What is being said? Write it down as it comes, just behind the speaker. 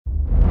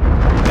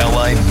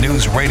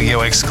News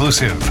Radio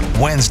exclusive.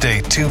 Wednesday,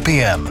 2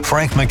 p.m.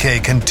 Frank MacKay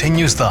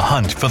continues the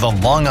hunt for the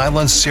Long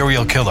Island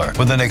serial killer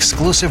with an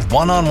exclusive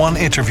one-on-one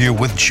interview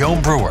with Joe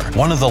Brewer,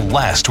 one of the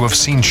last to have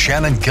seen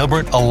Shannan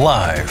Gilbert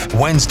alive.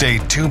 Wednesday,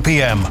 2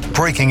 p.m.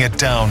 Breaking It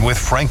Down with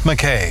Frank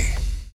MacKay.